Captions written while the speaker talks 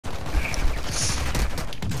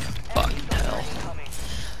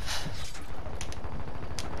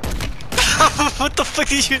the fuck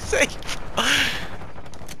did you say?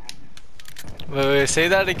 Wait, say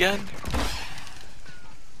that again.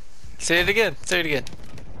 Say it again. Say it again.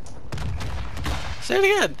 Say it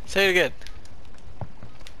again. Say it again.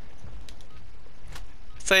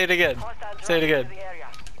 Say it again. Say it again.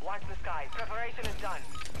 Watch the sky. Preparation is done.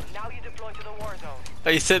 Now you deploy to the war zone.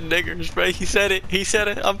 Oh, he said niggers, bro. He said it. He said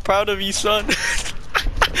it. I'm proud of you, son.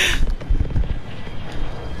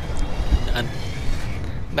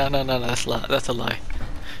 No, that's a lie. That's a lie.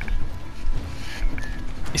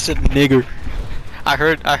 He said nigger. I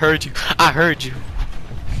heard you. I heard you.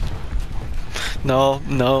 No.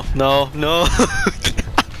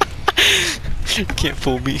 You can't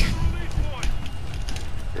fool me.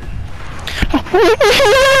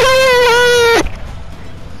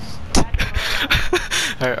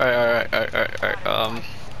 Alright.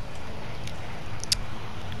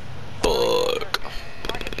 Fuck.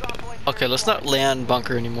 Okay, let's not land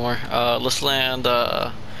bunker anymore. Let's land, you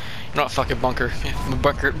know what, fucking bunker.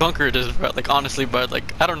 Yeah, bunker it is, bro. Like, honestly, but,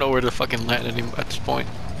 like, I don't know where to fucking land anymore at this point.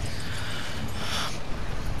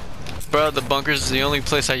 Bro, the bunkers is the only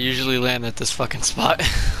place I usually land at this fucking spot.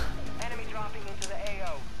 Enemy dropping into the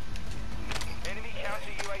AO. Enemy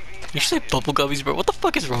counter UAV. You say bubble gummies, bro? What the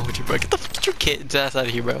fuck is wrong with you, bro? Get your kid's ass out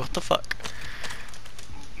of here, bro. What the fuck?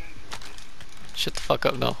 Shut the fuck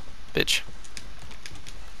up, no, bitch.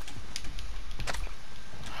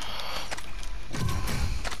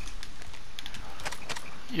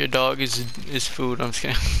 Your dog is food. I'm just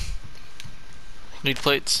kidding. Need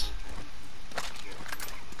plates.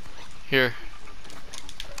 Here.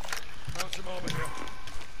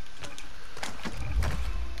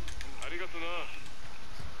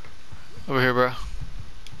 Over here, bro.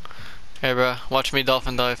 Hey, bro. Watch me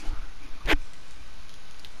dolphin dive.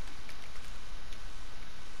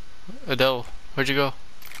 Adele, where'd you go?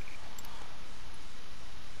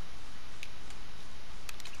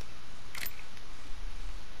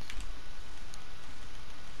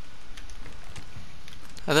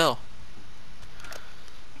 Adele.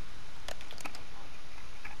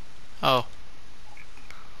 Oh.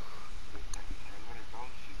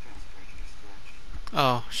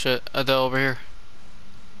 Oh shit, Adele over here.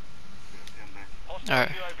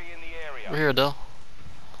 Alright. Over here, Adele.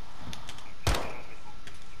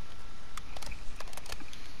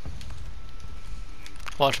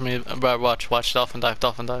 Watch me, bro, watch dolphin dive.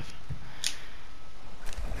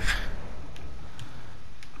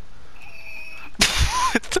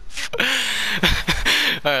 What the fuck?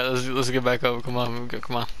 Alright, let's get back over. Come on.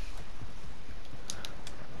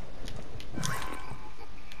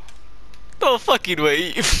 No fucking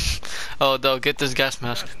way. Oh no, get this gas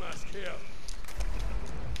mask.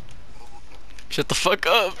 Shut the fuck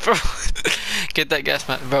up, bro. Get that gas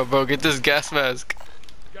mask, bro. Get this gas mask.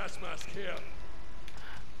 Gas mask here.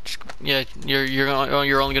 Yeah, you're only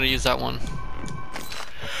gonna use that one.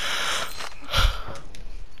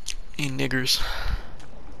 You niggers.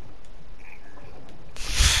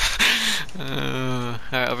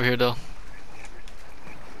 Alright, over here, though.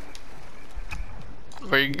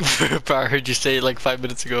 Where you? I heard you say it like 5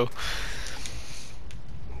 minutes ago.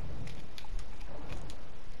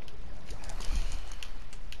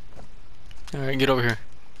 Alright, get over here.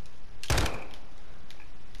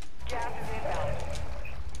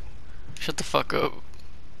 Shut the fuck up.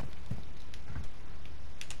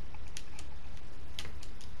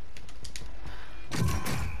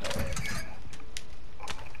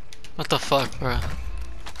 What the fuck, bro?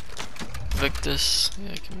 Victus.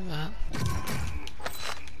 Yeah, give me that.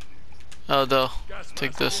 Oh, no.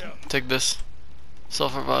 Take this.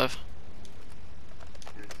 Self-revive.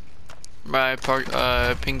 Right,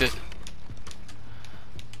 pinged it.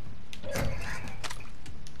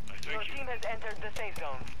 Your team has entered the safe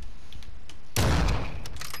zone.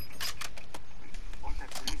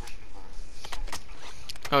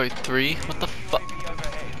 Oh, wait, 3? What the fuck?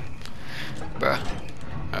 Bruh.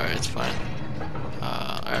 Alright, it's fine.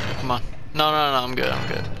 Alright, come on. No, I'm good.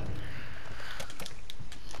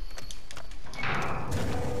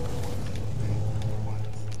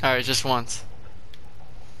 Alright, just once.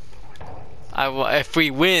 If we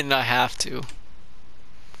win, I have to.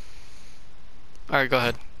 Alright, go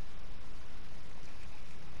ahead.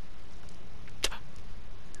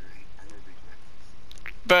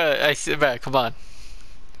 Bruh, come on.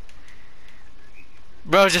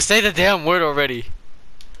 Bro, just say the damn word already.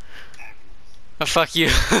 Oh, fuck you.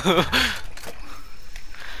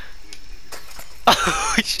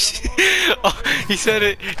 Oh shit. Oh, he said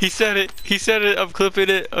it. I'm clipping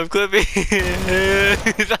it. I'm fucking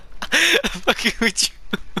with you.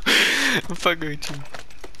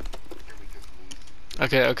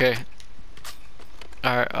 Okay.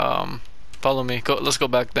 Alright, Follow me. Go. Let's go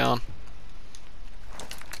back down.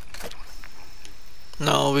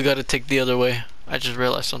 No, we gotta take the other way. I just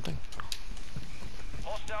realized something.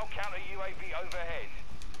 Hostile counter UAV overhead.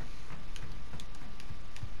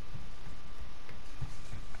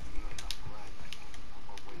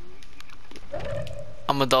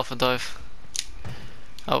 I'm a dolphin dive.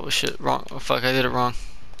 Oh shit, wrong. Oh, fuck, I did it wrong.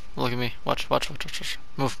 Look at me. Watch.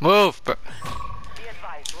 Move, bro. Be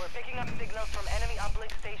advised, we're picking up signals from enemy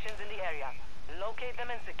uplink stations in the area. Locate them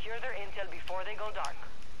and secure their intel before they go dark.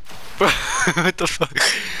 Bro, what the fuck?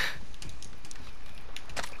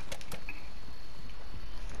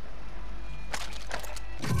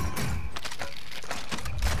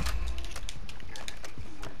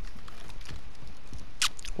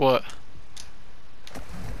 What?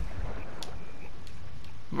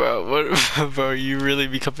 Bro, what? Bro, you really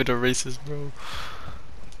becoming a racist, bro.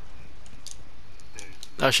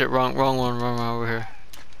 Oh shit, wrong one over here.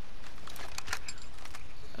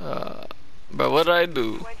 Bro, what did I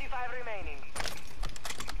do? 25 remaining.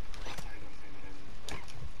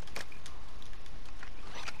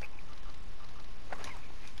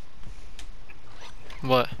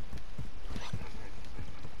 What?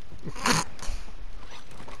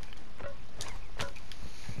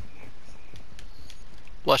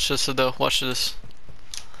 Watch this, Adele. Watch this.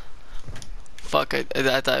 Fuck, I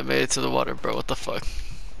thought I made it to the water, bro. What the fuck?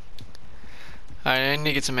 Alright, I need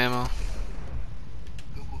to get some ammo.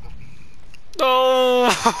 No!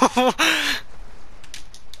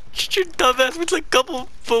 Shut your dumbass with like couple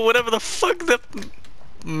for whatever the fuck that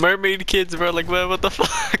mermaid kids, bro. Like, what the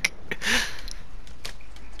fuck?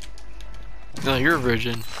 No, you're a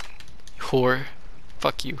virgin. Whore.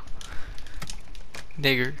 Fuck you.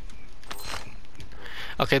 Nigger.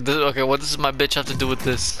 Okay, okay, what does my bitch have to do with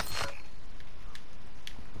this?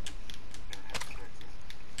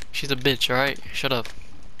 She's a bitch, alright? Shut up.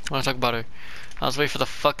 I wanna talk about her. I was waiting for the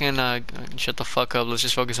fucking, shut the fuck up. Let's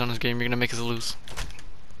just focus on this game. You're gonna make us lose.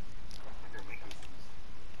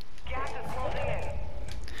 Gas is closing in.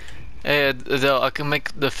 Hey, Adele, I can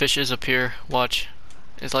make the fishes appear. Watch.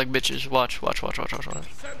 It's like bitches. Watch.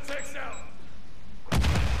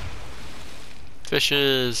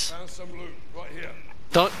 Fishes. Found some loot right here.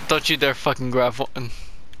 Don't you dare fucking grab one.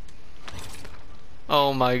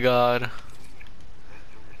 Oh my god.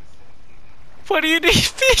 What do you need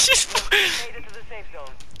fishes for? Made it to the safe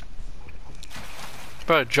zone.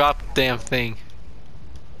 Bro, drop the damn thing.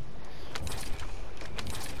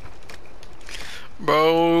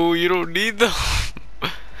 Bro, you don't need them.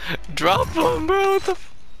 Drop them, bro. What the f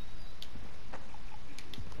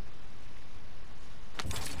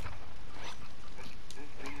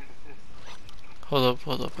Hold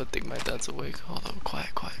up. I think my dad's awake. Hold up. Quiet.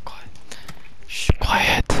 Shh,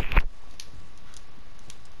 quiet.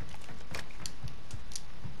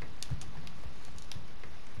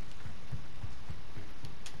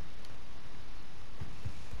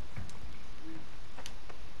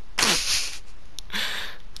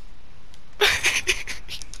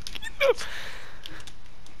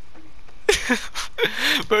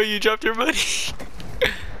 Bro, you dropped your money.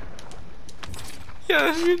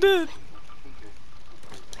 Yeah, you did.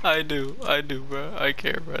 I do, bro. I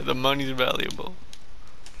care, bro. The money's valuable.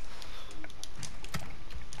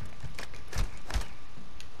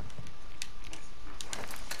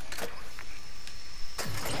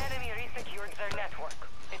 Enemy resecured their network.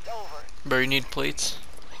 It's over. Bro, you need plates?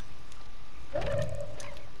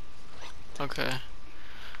 Okay.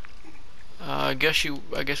 I guess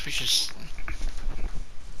we should.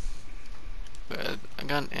 I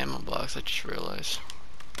got an ammo box. I just realized.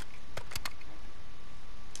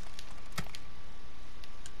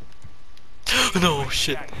 No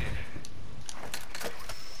shit.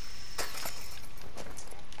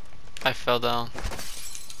 I fell down.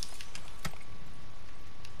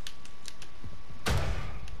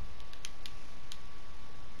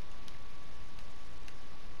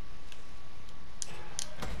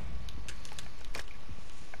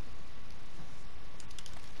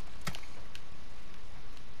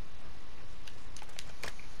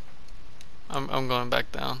 I'm going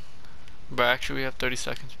back down. But actually we have 30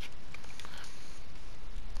 seconds.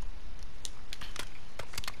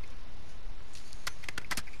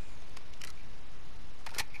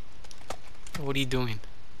 What are you doing?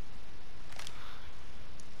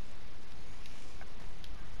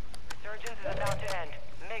 Resurgence is about to end.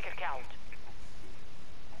 Make it count.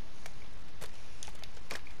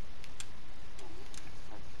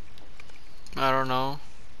 I don't know.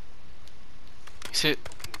 Is it?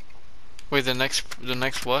 Wait, the next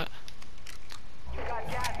what? You got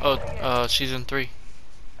gas Oh, moving in. season 3.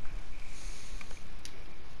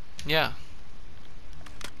 Yeah.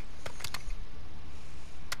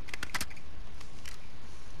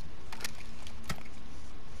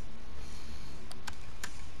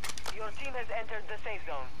 Your team has entered the safe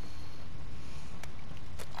zone.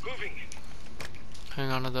 Moving. Hang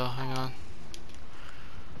on, Adele, hang on.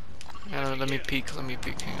 Yeah, let me peek, hang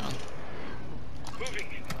on. Moving.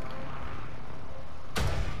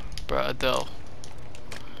 Bruh, Adele.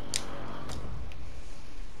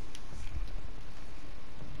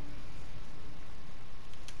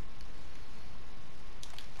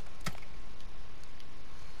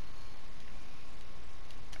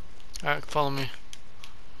 Alright, follow me.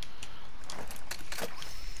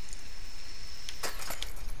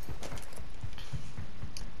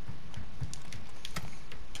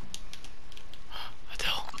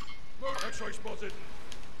 Adele. X-ray spotted.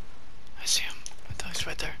 I see him. Adele, he's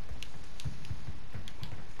right there.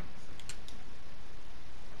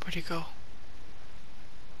 Where'd he go?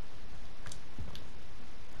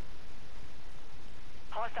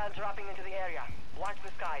 Hostiles dropping into the area. Watch the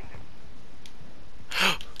skies.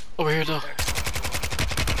 Over here, though.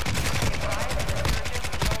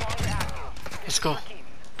 Let's go.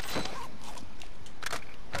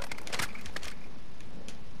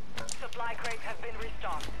 Supply crates have been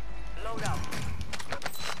restocked. Load up.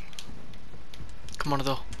 Come on,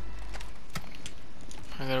 Adele.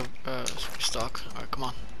 I gotta restock. Alright, come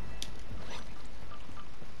on.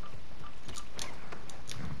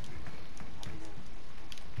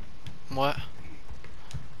 What?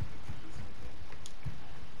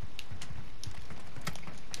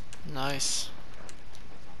 Nice.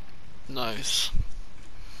 Nice.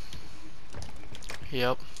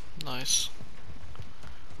 Yep, nice.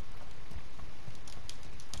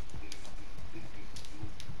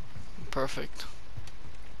 Perfect.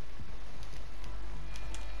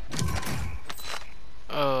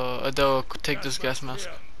 Adele, take this gas mask.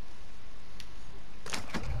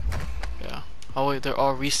 Yeah. Oh wait, they're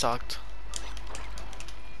all restocked.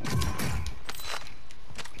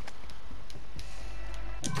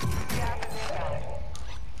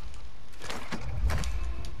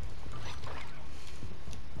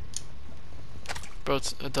 Bro,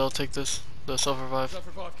 Adele, take this. The self-revive.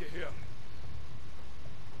 Self-revive kit here.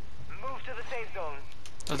 Move to the safe zone.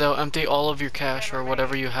 Adele, empty all of your cash or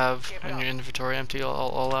whatever you have in your inventory. Empty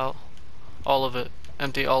all out. All of it.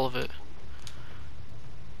 Empty all of it.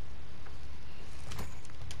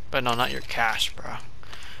 But no, not your cash, bro.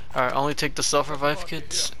 Alright, only take the self-revive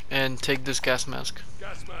kits and take this gas mask.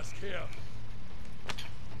 Gas mask here.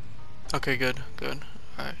 Okay, good, good.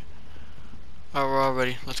 Alright. Alright, we're all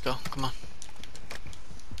ready. Let's go. Come on.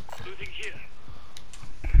 Moving here.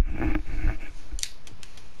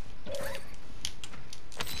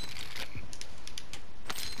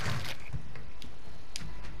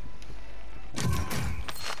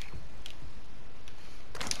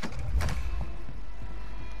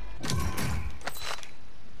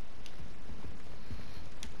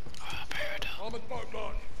 Armored boat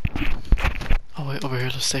mark. Oh wait, over here.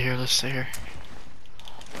 Let's stay here. Let's stay here.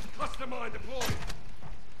 Cluster mine deployed.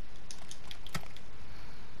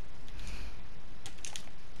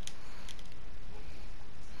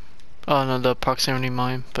 Oh no, the proximity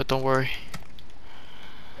mine, but don't worry.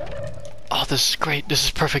 Oh, this is great. This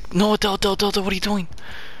is perfect. No, Adele, what are you doing?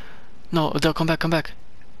 No, Adele, come back, come back.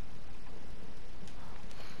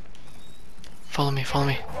 Follow me, follow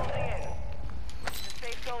me. Closing in. The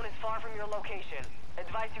safe zone is far from your location.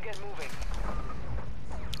 Advise you get moving.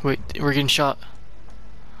 Wait, we're getting shot.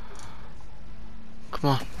 Come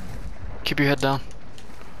on. Keep your head down.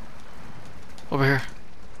 Over here.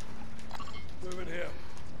 Moving here.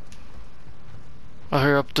 I'll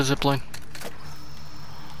hurry up the zipline.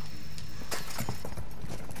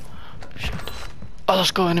 Shit. Oh,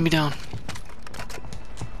 let's go, enemy down.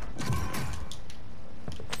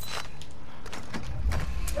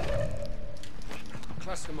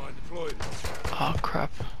 Cluster mine deployed. Oh, crap.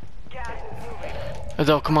 Gas is moving.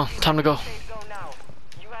 Adele, come on, time to go. Safe zone now.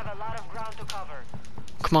 You have a lot of ground to cover.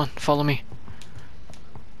 Come on, follow me.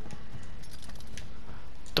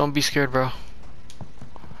 Don't be scared, bro.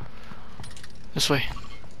 This way.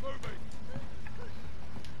 Moving.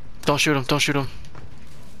 Don't shoot him, don't shoot him.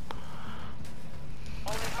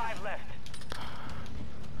 Only 5 left.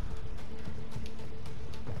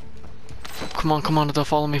 Come on, Adele,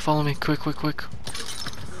 follow me, quick. Moving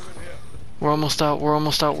here. We're almost out, we're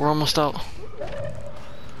almost out. We're almost out, we're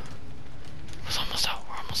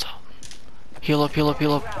almost out. Heal up. Advise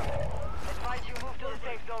you move to the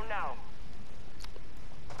safe zone now.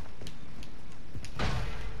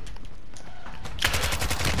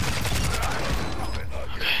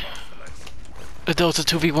 Adele, it's a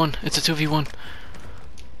 2v1, it's a 2v1.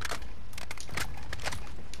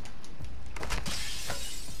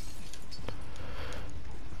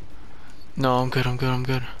 No, I'm good.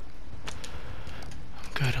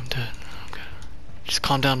 good, I'm dead. I'm good. Just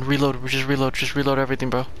calm down, reload, just reload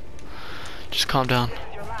everything, bro. Just calm down. This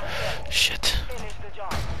is your last chance. Shit. Finish the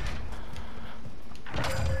job.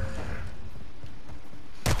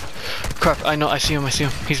 Crap, I know, I see him.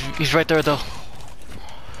 He's right there though.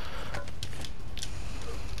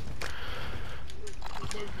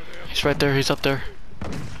 He's right there, he's up there.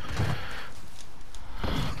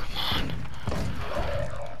 Come on.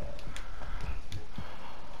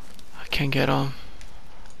 I can't get him.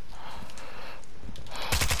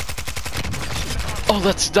 Oh,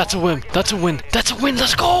 that's a win. That's a win. That's a win.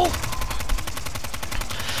 Let's go.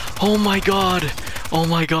 Oh my god. Oh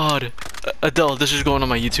my god. Adele, this is going on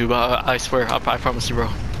my YouTube. I swear. I promise you, bro.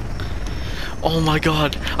 Oh my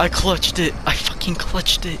god. I clutched it. I fucking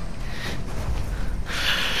clutched it.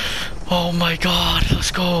 Oh my god.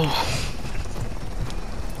 Let's go.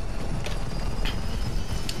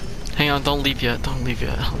 Hang on. Don't leave yet. Don't leave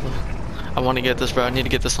yet. I want to get this, bro. I need to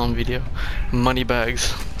get this on video. Money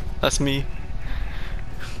bags. That's me.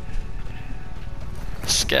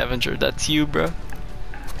 Scavenger, that's you, bro.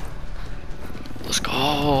 Let's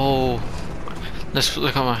go. Let's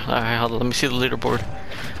come on. Alright, hold on. Let me see the leaderboard.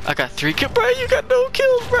 I got 3 kills, bro. You got no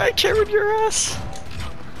kills, bro. I carried your ass.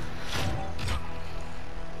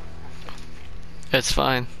 It's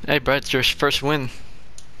fine. Hey, bro, it's your first win.